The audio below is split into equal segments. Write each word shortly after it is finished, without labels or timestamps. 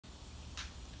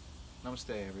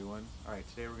Namaste, everyone. Alright,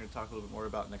 today we're going to talk a little bit more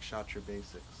about Nakshatra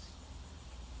basics.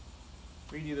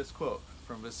 Read you this quote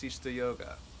from Vasistha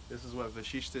Yoga. This is what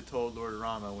Vasistha told Lord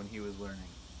Rama when he was learning.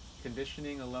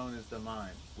 Conditioning alone is the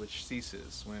mind, which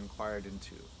ceases when inquired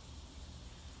into.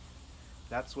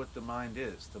 That's what the mind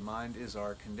is. The mind is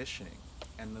our conditioning,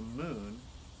 and the moon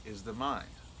is the mind.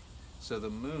 So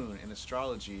the moon in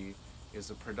astrology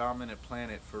is a predominant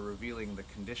planet for revealing the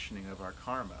conditioning of our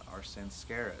karma, our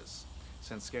sanskaras.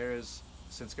 Sanskara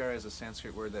is a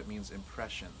Sanskrit word that means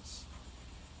impressions.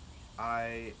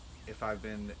 If I've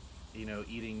been,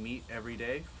 eating meat every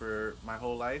day for my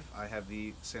whole life, I have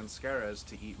the sanskaras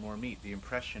to eat more meat, the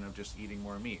impression of just eating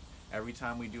more meat. Every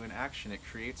time we do an action, it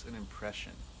creates an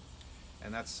impression.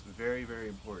 And that's very, very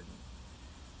important.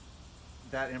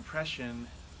 That impression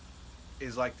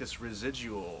is like this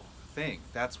residual thing.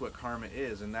 That's what karma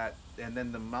is, and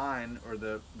then the mind or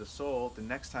the soul, the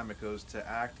next time it goes to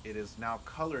act, it is now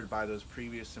colored by those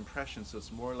previous impressions, so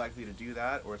it's more likely to do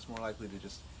that, or it's more likely to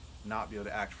just not be able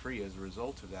to act free as a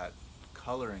result of that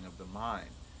coloring of the mind,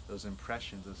 those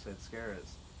impressions, those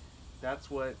sanskaras. That's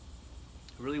what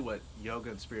yoga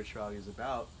and spirituality is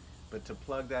about. But to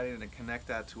plug that in and connect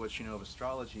that to what you know of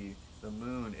astrology, the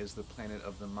moon is the planet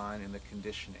of the mind and the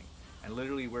conditioning. And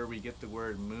literally where we get the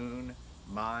word moon,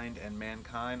 mind, and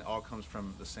mankind all comes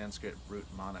from the Sanskrit root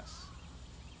manas.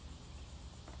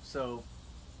 So,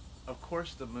 of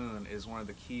course the moon is one of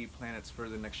the key planets for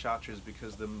the nakshatras,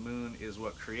 because the moon is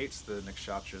what creates the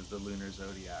nakshatras, the lunar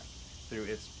zodiac. Through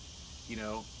its,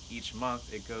 each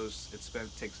month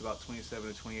takes about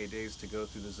 27 to 28 days to go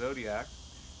through the zodiac.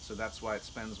 So that's why it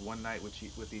spends one night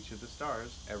with each of the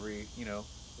stars, every,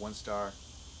 one star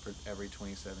for every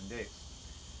 27 days.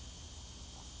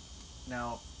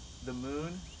 Now, the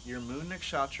moon, your moon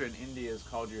nakshatra in India is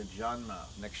called your Janma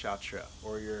nakshatra,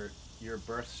 or your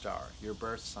birth star, your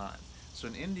birth sign. So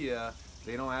in India,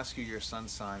 they don't ask you your sun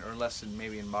sign, or unless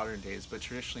maybe in modern days, but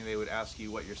traditionally they would ask you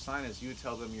what your sign is. You would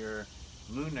tell them your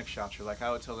moon nakshatra, like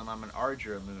I would tell them I'm an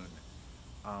Ardra moon,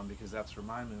 because that's where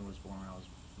my moon was born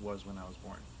when I was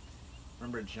born.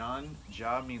 Remember,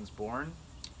 Ja means born.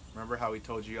 Remember how we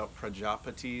told you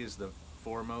Prajapati is the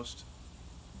foremost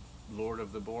lord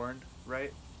of the born,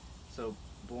 right? So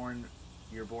born,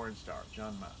 your born star,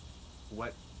 Janma.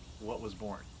 What was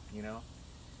born,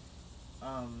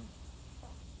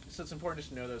 So it's important just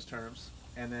to know those terms.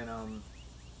 And then,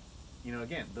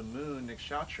 again, the moon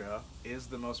nakshatra is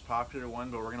the most popular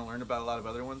one, but we're going to learn about a lot of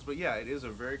other ones. But yeah, it is a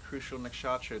very crucial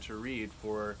nakshatra to read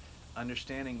for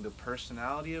understanding the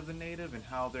personality of the native and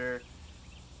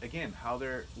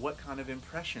what kind of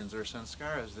impressions or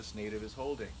sanskaras this native is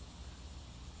holding.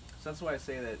 So that's why I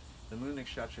say that the moon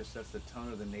nakshatra sets the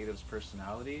tone of the native's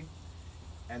personality,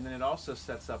 and then it also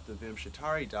sets up the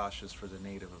Vimshatari dashas for the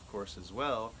native, of course, as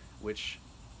well, which,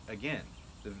 again,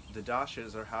 the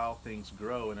dashas are how things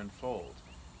grow and unfold.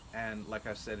 And like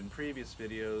I've said in previous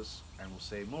videos, and we'll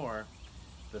say more,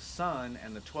 the sun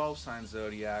and the 12-sign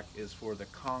zodiac is for the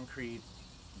concrete,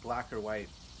 black or white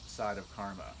side of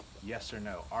karma. Yes or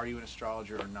no. Are you an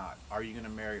astrologer or not? Are you going to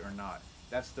marry or not?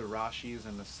 That's the rashis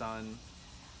and the sun.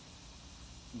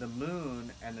 The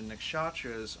moon and the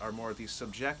nakshatras are more the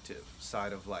subjective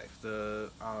side of life. The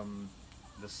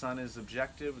sun is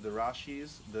objective, the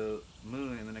rashis, the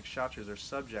moon and the nakshatras are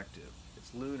subjective.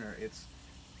 It's lunar. It's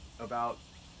about,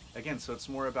 again, so it's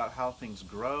more about how things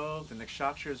grow. The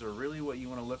nakshatras are really what you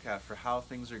want to look at for how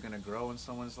things are going to grow in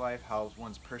someone's life, how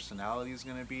one's personality is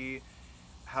going to be,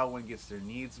 how one gets their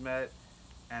needs met,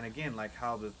 and again, like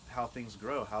how things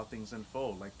grow, how things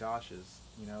unfold, like dashas,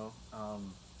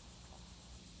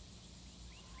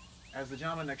 As the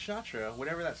Jama nakshatra,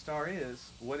 whatever that star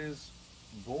is, what is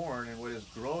born and what is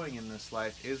growing in this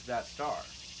life is that star.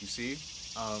 You see?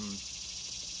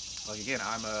 Like again,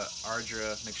 I'm a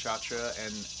Ardra nakshatra,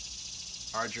 and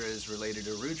Ardra is related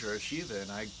to Rudra or Shiva,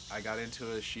 and I got into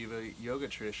a Shiva yoga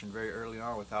tradition very early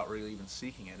on without really even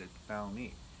seeking it. It found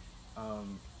me.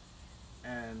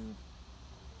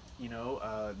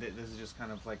 This is just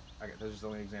kind of like, this is the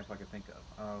only example I could think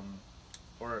of.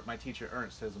 Or my teacher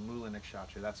Ernst has a Mula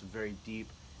nakshatra. That's a very deep,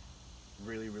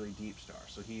 really, really deep star.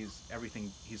 So he's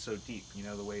so deep,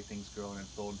 the way things grow and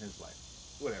unfold in his life.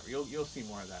 Whatever, you'll see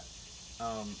more of that.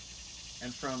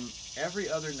 And from every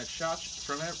other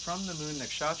nakshatra, from the moon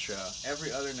nakshatra,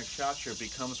 every other nakshatra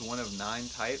becomes one of 9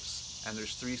 types, and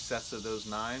there's 3 sets of those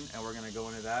 9, and we're going to go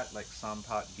into that, like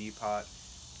Sampat, Vipat,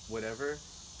 whatever,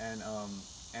 and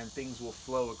things will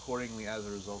flow accordingly as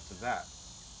a result of that.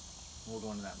 We'll go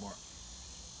into that more.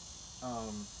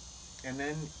 And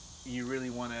then you really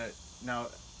want to, now,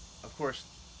 of course,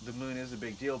 the moon is a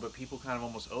big deal, but people kind of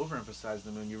almost overemphasize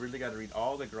the moon. You really got to read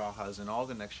all the grahas and all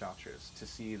the nakshatras to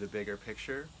see the bigger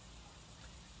picture.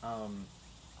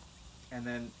 And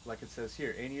then, like it says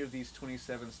here, any of these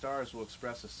 27 stars will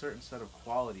express a certain set of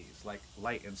qualities, like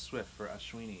light and swift for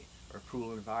Ashwini, or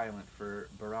cruel and violent for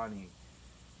Bharani.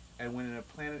 And when a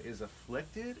planet is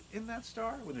afflicted in that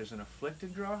star, when there's an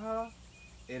afflicted graha,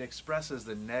 it expresses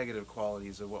the negative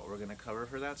qualities of what we're going to cover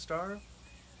for that star.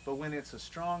 But when it's a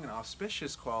strong and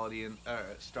auspicious quality in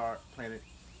star planet,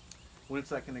 when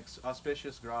it's like an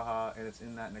auspicious graha and it's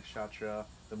in that nakshatra,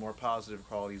 the more positive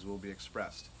qualities will be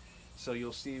expressed. So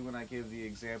you'll see when I give the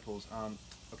examples,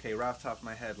 okay, right off the top of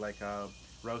my head, like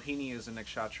Rohini is a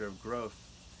nakshatra of growth,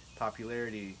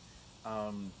 popularity.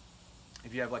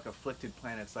 If you have like afflicted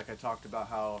planets, like I talked about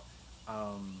how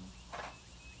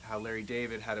Larry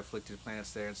David had afflicted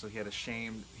planets there, and so he had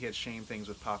shame things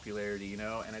with popularity, you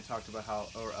know. And I talked about how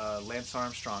Lance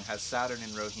Armstrong has Saturn in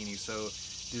Rohini, so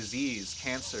disease,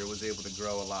 cancer was able to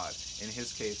grow a lot in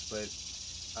his case. But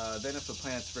then if the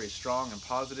planet's very strong and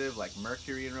positive, like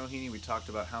Mercury in Rohini, we talked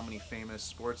about how many famous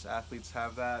sports athletes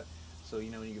have that. So, you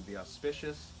know, when you get the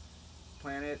auspicious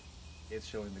planet, it's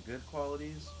showing the good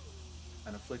qualities.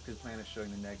 An afflicted planet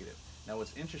showing the negative. Now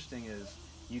what's interesting is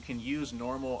you can use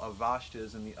normal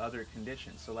avashtas in the other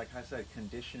conditions. So like I said,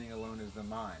 conditioning alone is the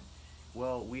mind.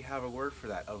 Well, we have a word for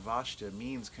that. Avashta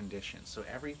means condition. So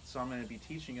I'm going to be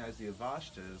teaching you guys the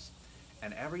avashtas,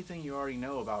 and everything you already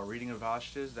know about reading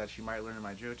avashtas that you might learn in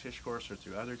my jyotish course or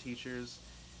through other teachers,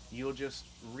 you'll just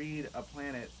read a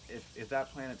planet. If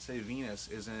that planet, say Venus,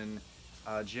 is in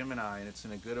Gemini and it's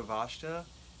in a good avashta,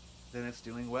 then it's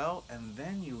doing well, and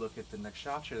then you look at the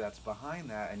nakshatra that's behind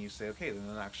that and you say, okay, then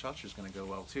the nakshatra is going to go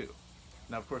well too.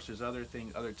 Now of course there's other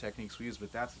techniques we use,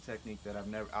 but that's a technique that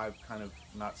I've kind of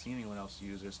not seen anyone else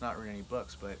use. It's not in any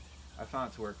books, but I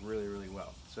found it to work really, really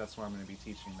well. So that's why I'm going to be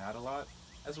teaching that a lot,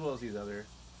 as well as these other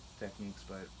techniques.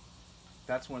 But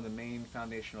that's one of the main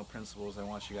foundational principles I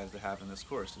want you guys to have in this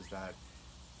course, is that,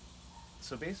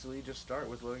 so basically just start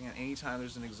with looking at any time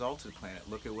there's an exalted planet,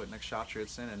 look at what nakshatra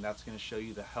it's in, and that's going to show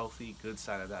you the healthy, good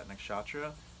side of that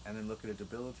nakshatra. And then look at a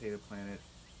debilitated planet,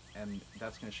 and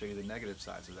that's going to show you the negative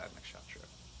sides of that nakshatra.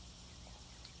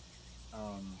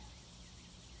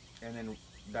 And then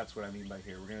that's what I mean by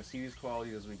here. We're going to see these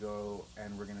qualities as we go,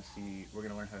 and we're going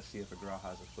to learn how to see if a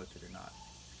graha is afflicted or not.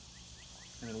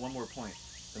 And then one more point.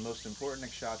 The most important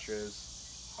nakshatras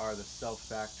are the self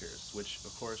factors, which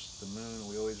of course the moon,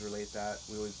 we always relate that,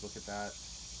 we always look at that,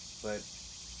 but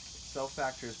self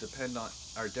factors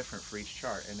are different for each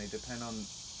chart, and they depend on,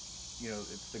 you know,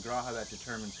 it's the graha that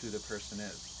determines who the person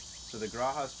is. So the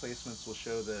graha's placements will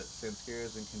show the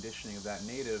sanskaras and conditioning of that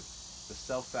native. The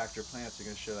self factor planets are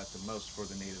going to show that the most for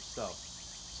the native self.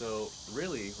 So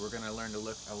really we're going to learn to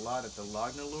look a lot at the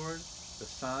Lagna Lord, the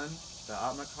sun, the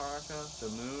Atmakaraka, the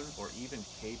moon, or even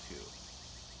Ketu.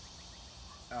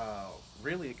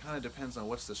 Really, it kind of depends on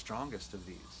what's the strongest of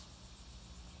these.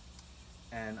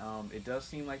 And it does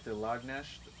seem like the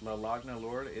Lagna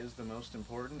Lord is the most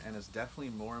important, and is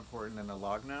definitely more important than the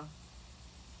Lagna.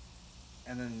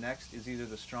 And then next is either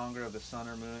the stronger of the sun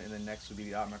or moon, and then next would be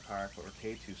the Atmakaraka or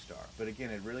Ketu star. But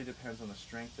again, it really depends on the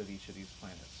strength of each of these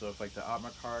planets. So if like the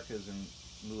Atmakaraka is in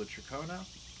Mula Trikona,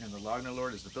 and the Lagna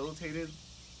Lord is debilitated,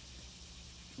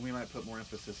 we might put more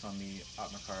emphasis on the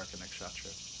Atmakaraka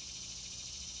Nakshatra.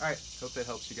 Alright, hope that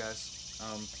helps you guys.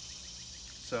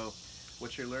 So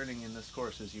what you're learning in this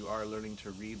course is you are learning to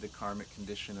read the karmic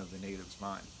condition of the native's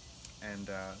mind.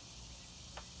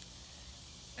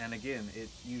 And again,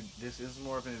 this is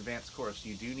more of an advanced course.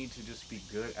 You do need to just be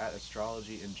good at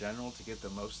astrology in general to get the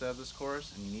most out of this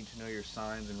course, and you need to know your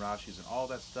signs and rashis and all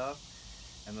that stuff.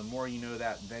 And the more you know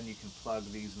that, then you can plug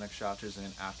these nakshatras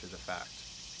in after the fact.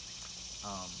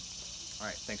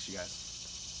 Alright, thanks you guys.